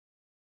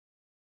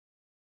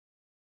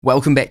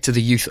Welcome back to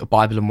the Youth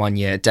Bible in 1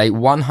 Year, day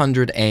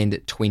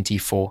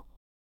 124.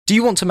 Do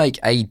you want to make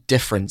a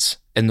difference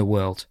in the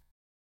world?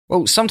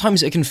 Well,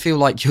 sometimes it can feel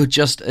like you're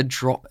just a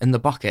drop in the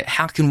bucket.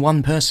 How can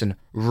one person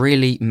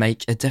really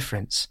make a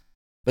difference?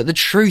 But the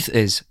truth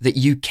is that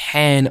you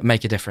can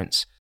make a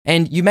difference.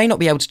 And you may not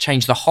be able to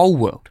change the whole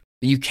world,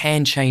 but you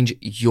can change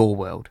your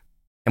world.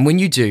 And when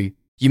you do,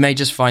 you may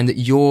just find that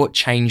your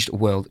changed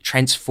world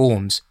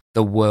transforms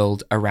the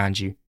world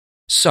around you.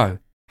 So,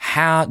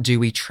 how do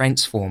we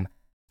transform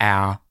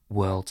our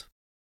world?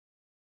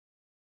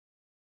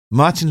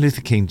 Martin Luther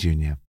King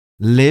Jr.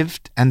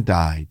 lived and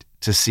died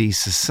to see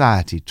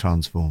society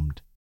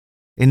transformed.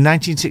 In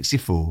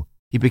 1964,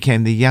 he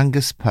became the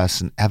youngest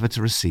person ever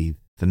to receive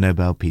the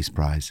Nobel Peace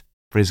Prize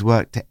for his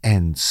work to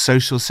end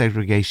social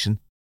segregation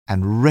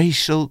and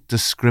racial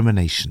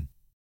discrimination.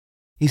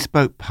 He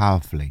spoke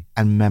powerfully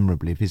and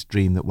memorably of his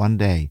dream that one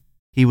day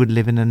he would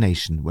live in a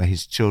nation where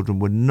his children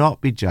would not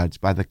be judged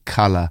by the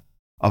color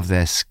of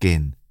their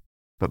skin,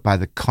 but by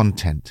the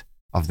content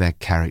of their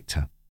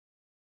character.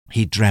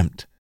 He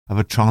dreamt of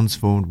a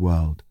transformed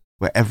world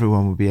where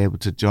everyone would be able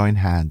to join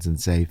hands and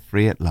say,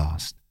 "Free at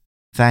last.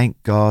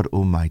 Thank God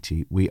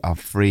Almighty, we are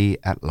free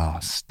at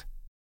last."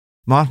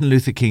 Martin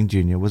Luther King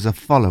Jr. was a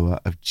follower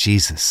of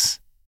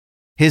Jesus.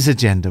 His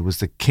agenda was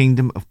the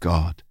kingdom of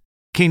God.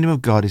 Kingdom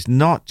of God is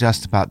not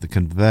just about the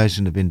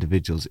conversion of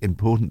individuals,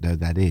 important though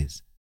that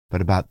is,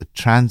 but about the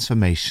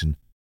transformation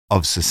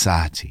of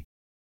society.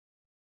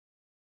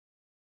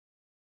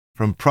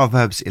 From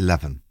Proverbs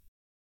 11.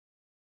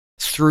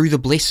 Through the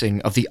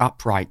blessing of the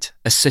upright,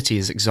 a city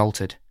is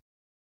exalted,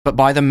 but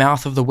by the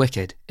mouth of the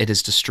wicked it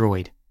is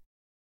destroyed.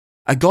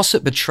 A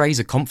gossip betrays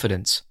a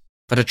confidence,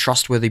 but a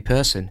trustworthy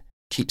person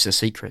keeps a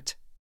secret.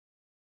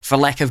 For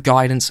lack of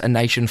guidance a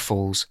nation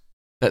falls,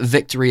 but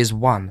victory is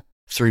won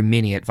through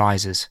many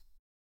advisers.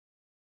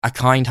 A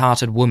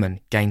kind-hearted woman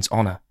gains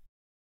honour,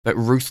 but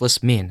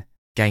ruthless men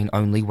gain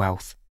only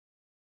wealth.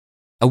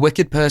 A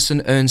wicked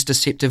person earns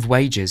deceptive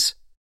wages,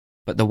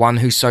 but the one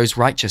who sows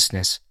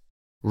righteousness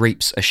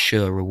reaps a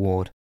sure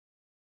reward.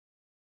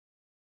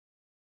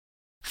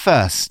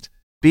 First,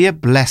 be a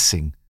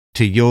blessing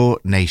to your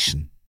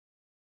nation.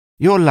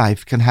 Your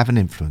life can have an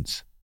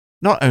influence,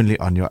 not only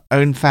on your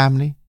own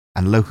family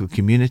and local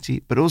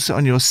community, but also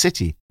on your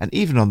city and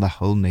even on the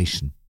whole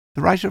nation.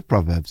 The writer of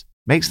Proverbs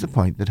makes the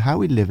point that how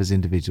we live as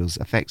individuals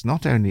affects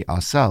not only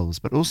ourselves,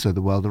 but also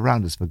the world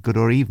around us for good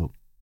or evil.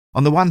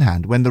 On the one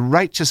hand, when the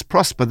righteous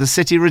prosper, the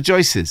city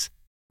rejoices.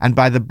 And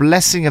by the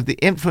blessing of the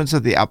influence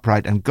of the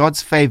upright and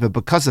God's favour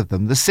because of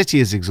them, the city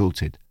is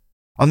exalted.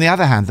 On the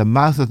other hand, the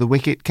mouth of the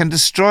wicked can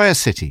destroy a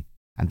city,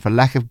 and for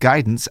lack of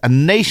guidance, a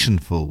nation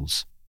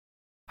falls.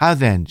 How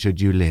then should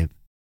you live?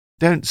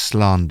 Don't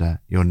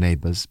slander your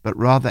neighbours, but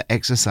rather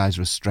exercise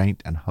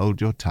restraint and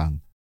hold your tongue.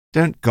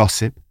 Don't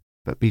gossip,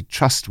 but be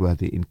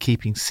trustworthy in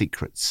keeping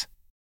secrets.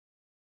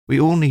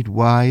 We all need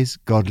wise,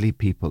 godly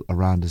people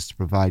around us to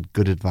provide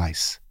good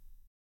advice.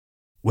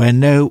 Where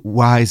no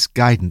wise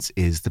guidance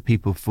is, the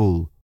people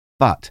fall,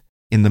 but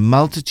in the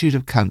multitude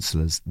of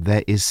counsellors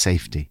there is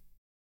safety.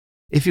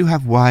 If you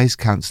have wise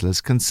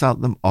counsellors, consult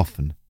them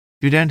often.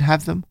 If you don't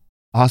have them,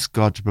 ask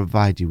God to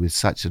provide you with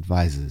such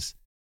advisers.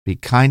 Be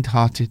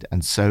kind-hearted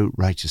and sow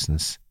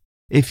righteousness.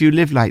 If you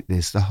live like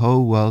this, the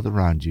whole world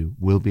around you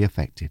will be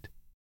affected.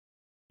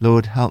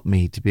 Lord, help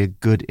me to be a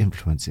good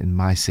influence in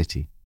my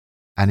city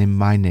and in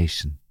my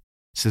nation,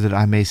 so that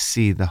I may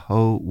see the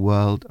whole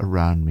world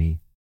around me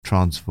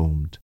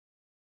transformed.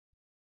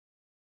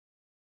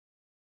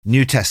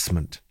 New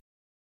Testament,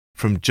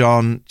 from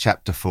John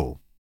chapter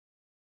 4.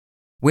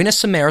 When a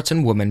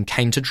Samaritan woman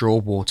came to draw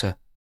water,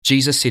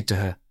 Jesus said to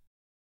her,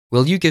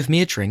 "Will you give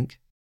me a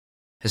drink?"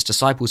 His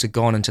disciples had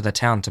gone into the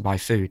town to buy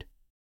food.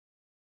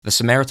 The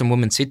Samaritan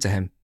woman said to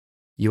him,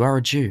 "You are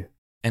a Jew,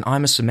 and I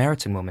am a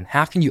Samaritan woman.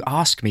 How can you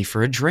ask me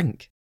for a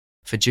drink?"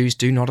 For Jews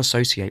do not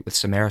associate with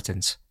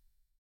Samaritans.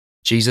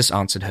 Jesus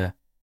answered her,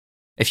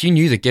 "If you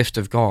knew the gift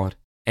of God,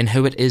 and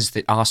who it is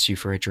that asks you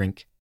for a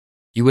drink,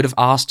 you would have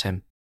asked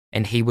him,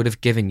 and he would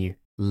have given you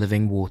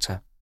living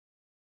water."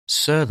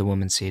 "Sir," the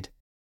woman said,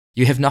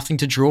 "you have nothing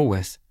to draw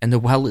with, and the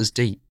well is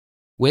deep.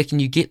 Where can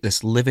you get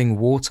this living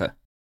water?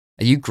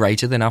 Are you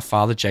greater than our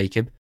father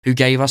Jacob, who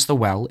gave us the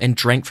well and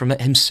drank from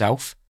it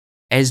himself,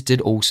 as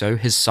did also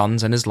his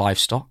sons and his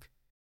livestock?"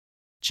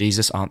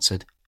 Jesus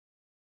answered,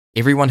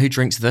 "Everyone who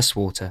drinks this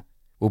water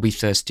will be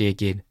thirsty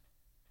again,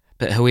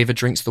 but whoever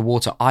drinks the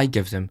water I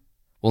give them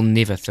will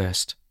never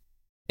thirst.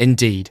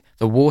 Indeed,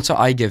 the water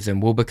I give them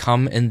will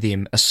become in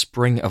them a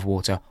spring of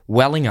water,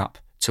 welling up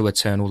to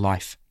eternal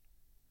life."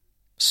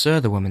 "Sir,"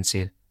 the woman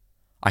said,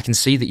 "I can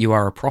see that you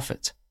are a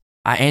prophet.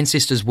 Our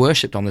ancestors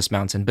worshipped on this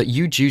mountain, but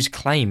you Jews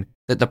claim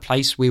that the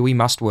place where we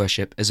must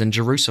worship is in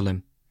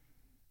Jerusalem."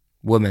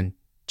 "Woman,"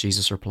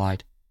 Jesus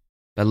replied,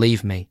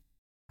 "believe me,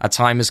 a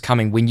time is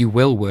coming when you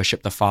will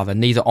worship the Father,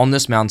 neither on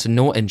this mountain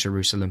nor in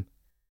Jerusalem.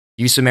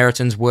 You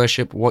Samaritans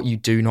worship what you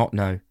do not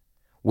know.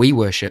 We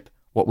worship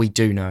what we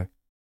do know,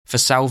 for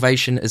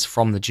salvation is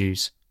from the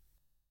Jews.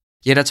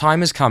 Yet a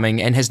time is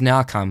coming, and has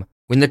now come,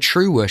 when the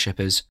true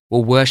worshippers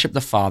will worship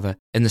the Father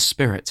in the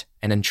Spirit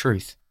and in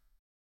truth.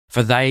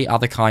 For they are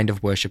the kind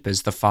of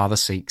worshippers the Father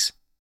seeks.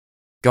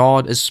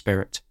 God is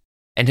Spirit,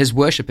 and his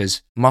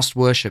worshippers must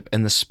worship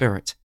in the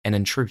Spirit and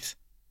in truth.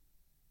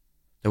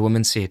 The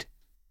woman said,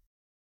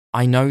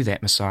 I know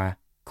that Messiah,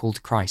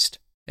 called Christ,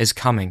 is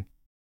coming.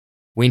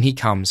 When he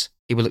comes,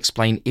 he will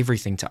explain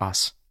everything to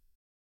us.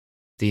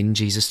 Then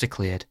Jesus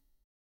declared,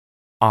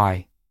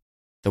 I,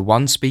 the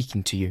one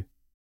speaking to you,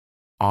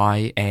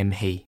 I am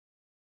he.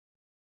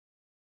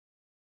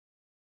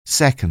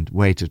 Second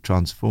way to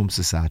transform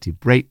society: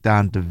 break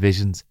down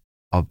divisions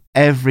of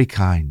every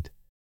kind.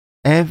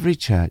 Every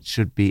church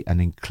should be an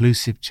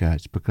inclusive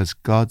church because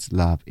God's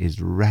love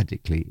is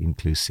radically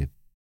inclusive.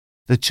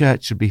 The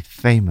church should be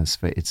famous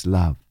for its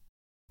love.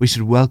 We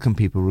should welcome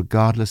people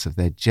regardless of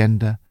their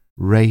gender,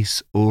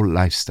 race, or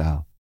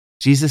lifestyle.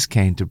 Jesus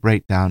came to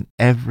break down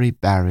every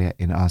barrier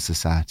in our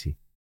society.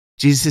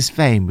 Jesus'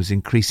 fame was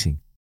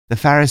increasing. The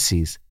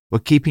Pharisees were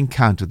keeping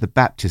count of the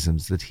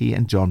baptisms that he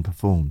and John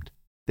performed.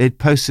 They had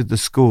posted the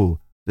score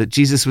that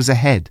Jesus was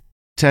ahead,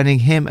 turning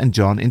him and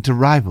John into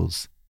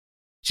rivals.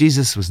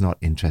 Jesus was not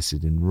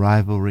interested in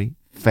rivalry,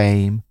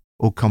 fame,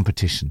 or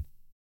competition.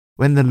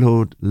 When the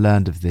Lord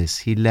learned of this,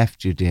 he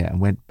left Judea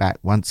and went back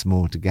once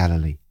more to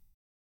Galilee.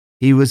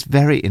 He was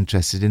very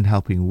interested in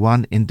helping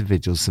one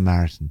individual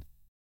Samaritan.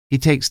 He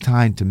takes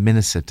time to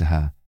minister to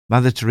her.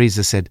 Mother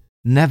Teresa said,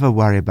 never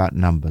worry about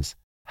numbers.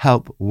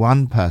 Help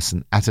one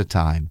person at a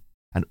time,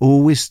 and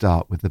always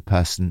start with the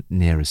person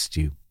nearest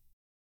you.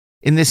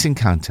 In this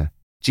encounter,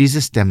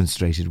 Jesus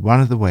demonstrated one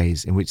of the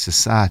ways in which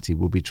society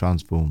will be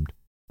transformed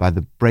by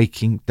the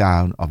breaking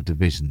down of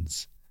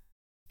divisions.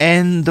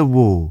 End the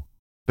war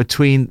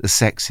between the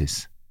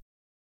sexes.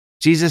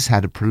 Jesus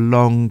had a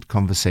prolonged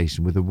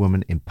conversation with a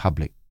woman in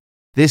public.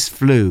 This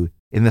flew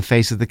in the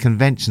face of the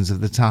conventions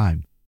of the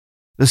time.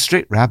 The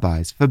strict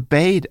rabbis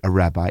forbade a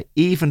rabbi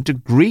even to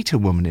greet a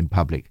woman in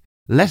public,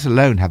 let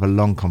alone have a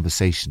long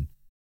conversation.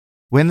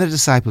 When the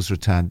disciples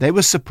returned, they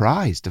were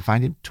surprised to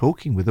find him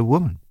talking with a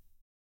woman.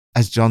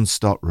 As John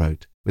Stott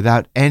wrote,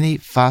 without any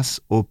fuss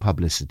or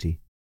publicity,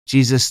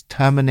 Jesus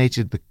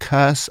terminated the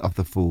curse of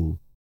the fall,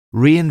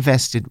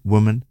 reinvested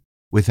woman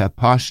with her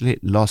partially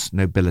lost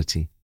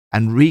nobility,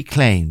 and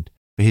reclaimed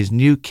for his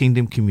new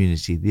kingdom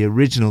community the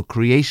original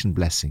creation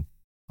blessing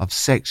of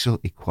sexual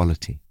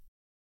equality.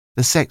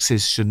 The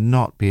sexes should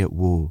not be at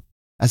war.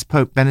 As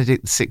Pope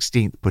Benedict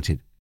XVI put it,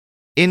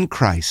 in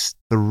Christ,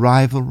 the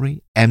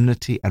rivalry,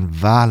 enmity, and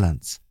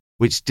violence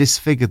which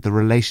disfigured the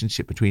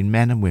relationship between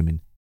men and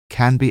women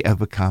can be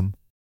overcome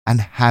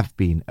and have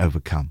been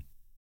overcome.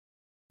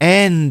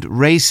 End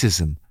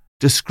racism,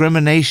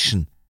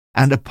 discrimination,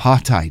 and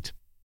apartheid.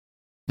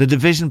 The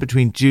division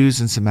between Jews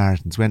and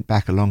Samaritans went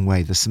back a long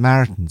way. The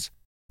Samaritans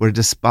were a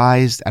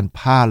despised and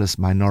powerless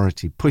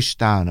minority, pushed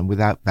down and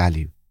without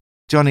value.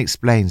 John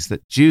explains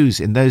that Jews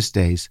in those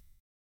days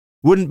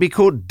wouldn't be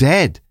caught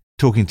dead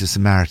talking to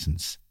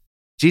Samaritans.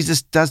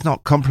 Jesus does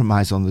not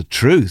compromise on the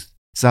truth.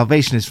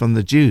 Salvation is from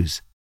the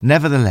Jews.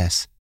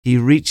 Nevertheless, he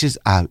reaches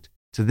out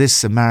to this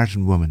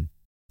Samaritan woman.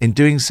 In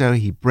doing so,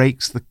 he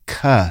breaks the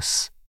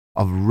curse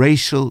of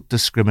racial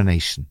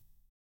discrimination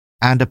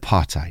and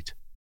apartheid.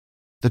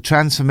 The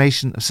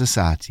transformation of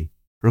society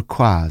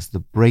requires the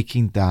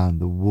breaking down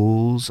the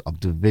walls of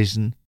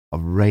division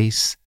of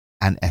race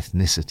and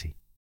ethnicity.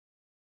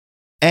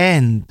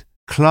 End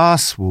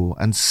class war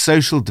and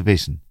social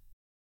division.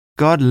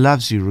 God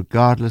loves you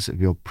regardless of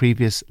your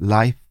previous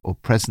life or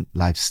present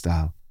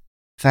lifestyle.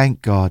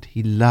 Thank God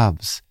he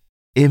loves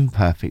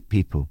imperfect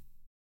people.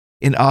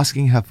 In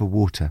asking her for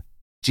water,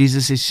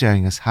 Jesus is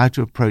showing us how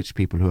to approach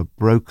people who are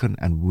broken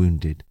and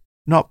wounded,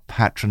 not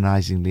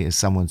patronizingly as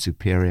someone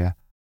superior,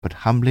 but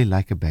humbly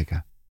like a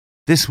beggar.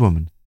 This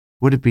woman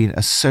would have been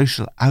a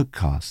social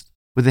outcast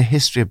with a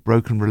history of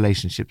broken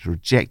relationships,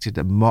 rejected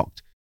and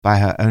mocked by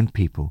her own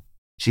people.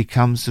 She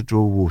comes to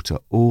draw water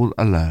all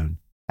alone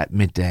at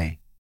midday.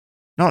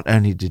 Not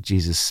only did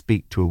Jesus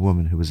speak to a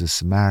woman who was a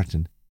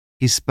Samaritan,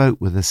 he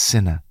spoke with a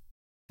sinner.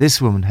 This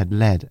woman had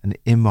led an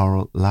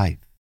immoral life.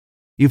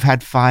 You've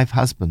had 5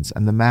 husbands,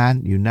 and the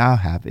man you now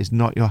have is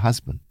not your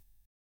husband.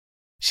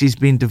 She's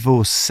been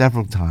divorced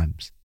several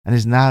times and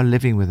is now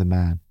living with a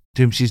man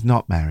to whom she's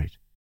not married.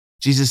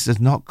 Jesus does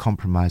not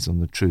compromise on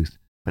the truth,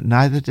 but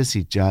neither does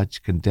he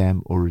judge,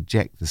 condemn, or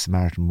reject the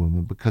Samaritan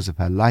woman because of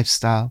her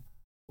lifestyle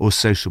or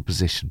social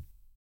position.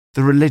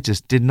 The religious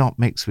did not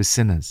mix with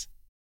sinners.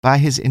 By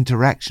his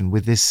interaction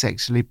with this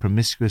sexually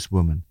promiscuous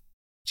woman,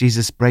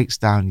 Jesus breaks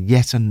down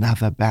yet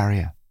another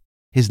barrier.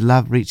 His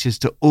love reaches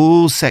to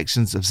all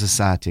sections of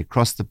society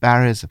across the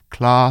barriers of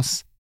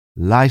class,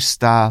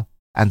 lifestyle,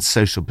 and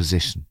social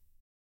position.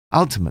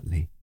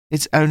 Ultimately,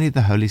 it's only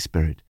the Holy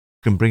Spirit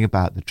who can bring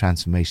about the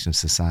transformation of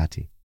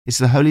society. It's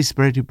the Holy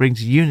Spirit who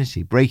brings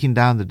unity, breaking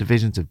down the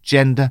divisions of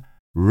gender,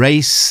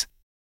 race,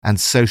 and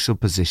social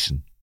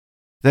position.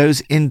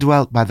 Those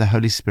indwelt by the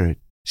Holy Spirit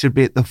should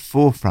be at the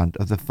forefront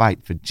of the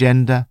fight for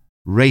gender,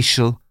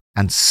 racial,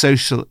 and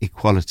social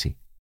equality.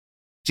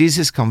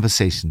 Jesus'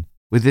 conversation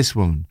with this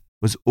woman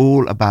was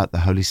all about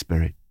the Holy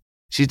Spirit.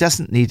 She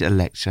doesn't need a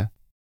lecture.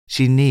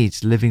 She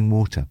needs living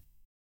water.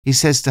 He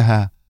says to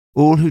her,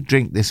 "All who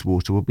drink this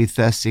water will be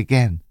thirsty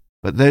again,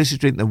 but those who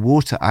drink the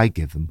water I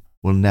give them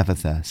will never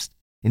thirst.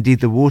 Indeed,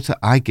 the water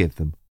I give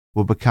them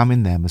will become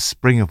in them a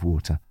spring of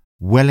water,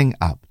 welling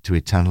up to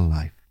eternal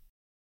life."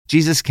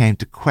 Jesus came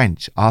to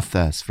quench our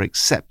thirst for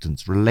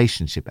acceptance,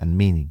 relationship, and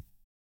meaning.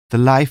 The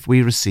life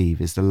we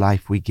receive is the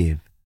life we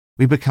give.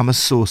 We become a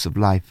source of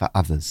life for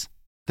others.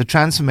 The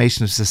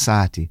transformation of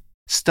society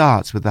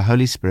starts with the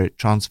Holy Spirit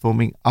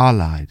transforming our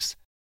lives.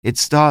 It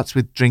starts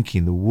with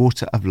drinking the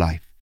water of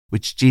life,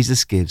 which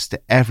Jesus gives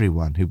to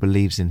everyone who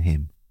believes in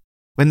him.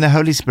 When the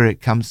Holy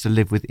Spirit comes to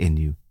live within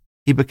you,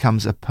 he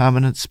becomes a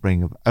permanent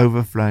spring of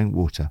overflowing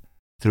water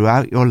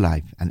throughout your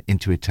life and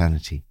into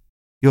eternity.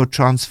 You're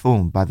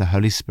transformed by the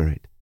Holy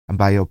Spirit and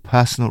by your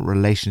personal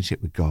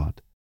relationship with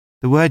God.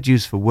 The word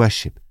used for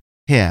worship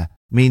here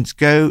means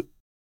go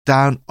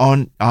down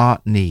on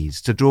our knees,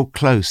 to draw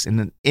close in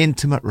an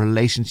intimate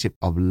relationship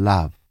of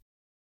love.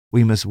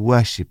 We must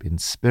worship in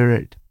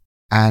spirit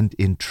and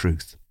in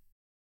truth.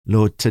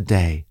 Lord,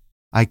 today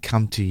I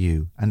come to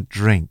you and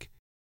drink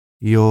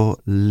your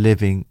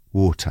living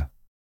water.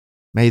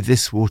 May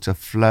this water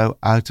flow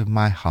out of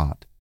my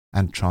heart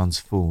and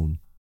transform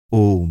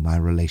all my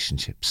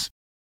relationships.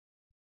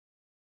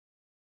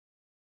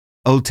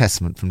 Old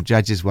Testament from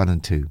Judges 1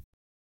 and 2.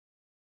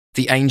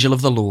 The angel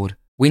of the Lord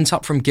went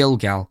up from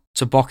Gilgal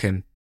to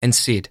Bochim and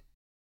said,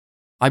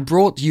 "I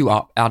brought you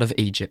up out of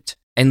Egypt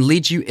and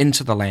led you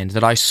into the land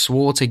that I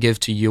swore to give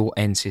to your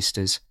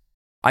ancestors.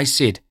 I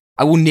said,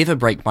 I will never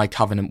break my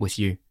covenant with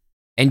you,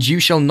 and you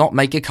shall not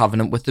make a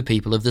covenant with the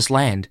people of this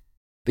land,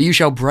 but you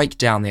shall break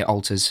down their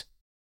altars.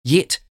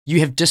 Yet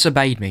you have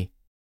disobeyed me.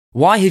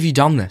 Why have you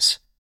done this?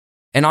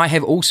 And I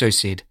have also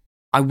said,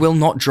 I will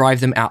not drive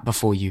them out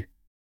before you.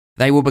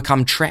 They will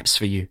become traps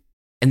for you,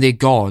 and their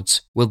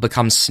gods will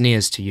become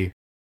snares to you."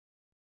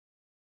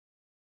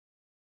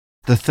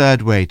 The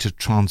third way to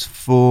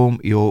transform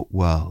your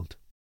world.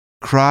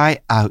 Cry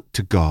out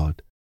to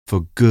God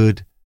for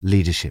good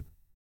leadership.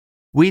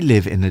 We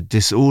live in a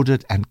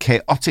disordered and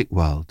chaotic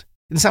world,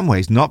 in some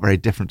ways not very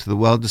different to the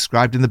world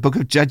described in the book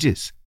of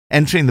Judges.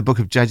 Entering the book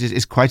of Judges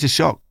is quite a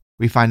shock.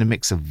 We find a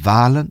mix of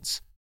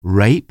violence,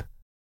 rape,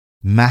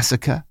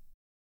 massacre,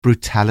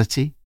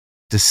 brutality,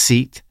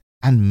 deceit,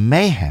 and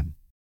mayhem.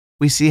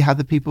 We see how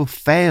the people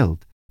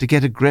failed to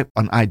get a grip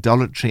on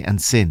idolatry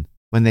and sin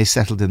when they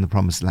settled in the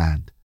promised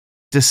land.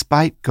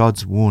 Despite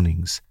God's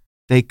warnings,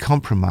 they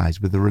compromised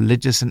with the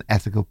religious and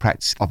ethical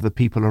practice of the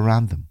people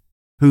around them,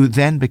 who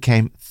then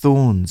became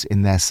thorns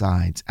in their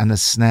sides and a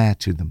snare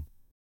to them.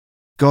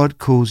 God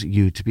calls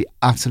you to be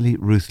utterly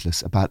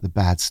ruthless about the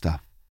bad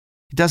stuff.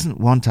 He doesn't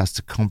want us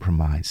to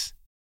compromise.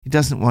 He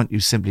doesn't want you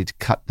simply to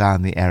cut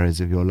down the areas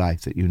of your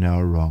life that you know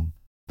are wrong,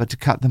 but to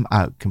cut them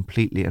out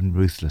completely and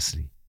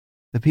ruthlessly.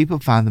 The people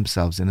found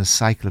themselves in a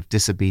cycle of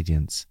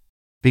disobedience,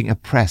 being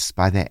oppressed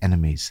by their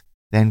enemies,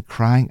 then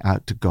crying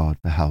out to God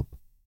for help.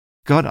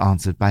 God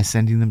answered by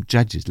sending them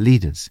judges,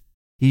 leaders.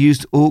 He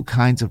used all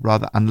kinds of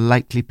rather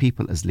unlikely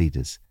people as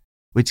leaders,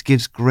 which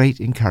gives great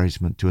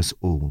encouragement to us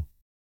all.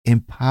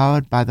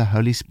 Empowered by the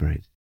Holy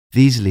Spirit,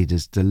 these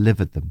leaders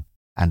delivered them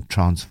and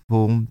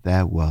transformed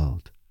their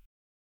world.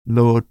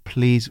 Lord,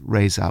 please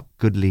raise up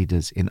good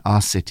leaders in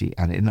our city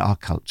and in our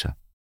culture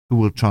who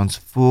will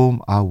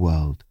transform our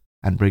world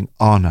and bring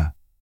honor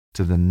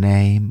to the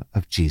name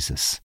of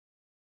Jesus.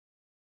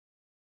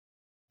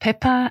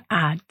 Pippa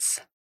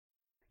adds.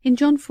 In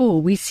John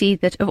 4, we see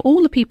that of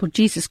all the people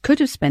Jesus could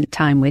have spent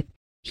time with,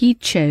 he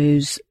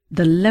chose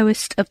the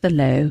lowest of the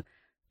low,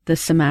 the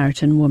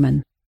Samaritan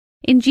woman.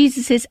 In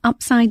Jesus'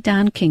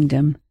 upside-down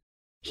kingdom,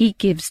 he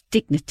gives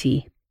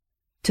dignity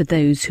to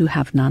those who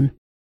have none.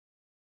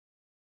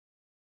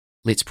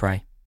 Let's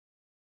pray.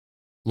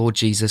 Lord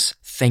Jesus,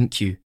 thank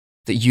you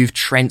that you've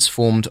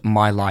transformed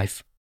my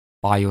life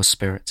by your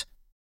Spirit.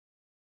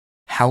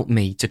 Help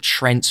me to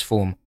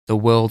transform the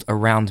world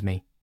around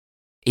me,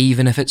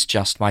 even if it's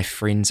just my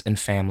friends and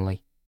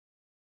family.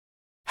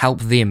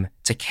 Help them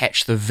to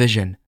catch the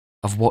vision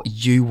of what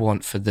you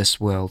want for this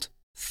world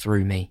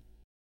through me.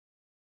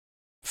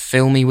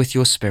 Fill me with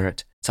your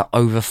Spirit to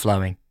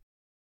overflowing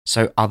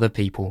so other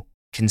people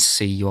can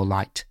see your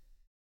light.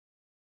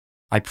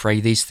 I pray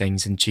these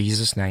things in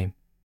Jesus' name.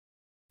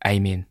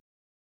 Amen.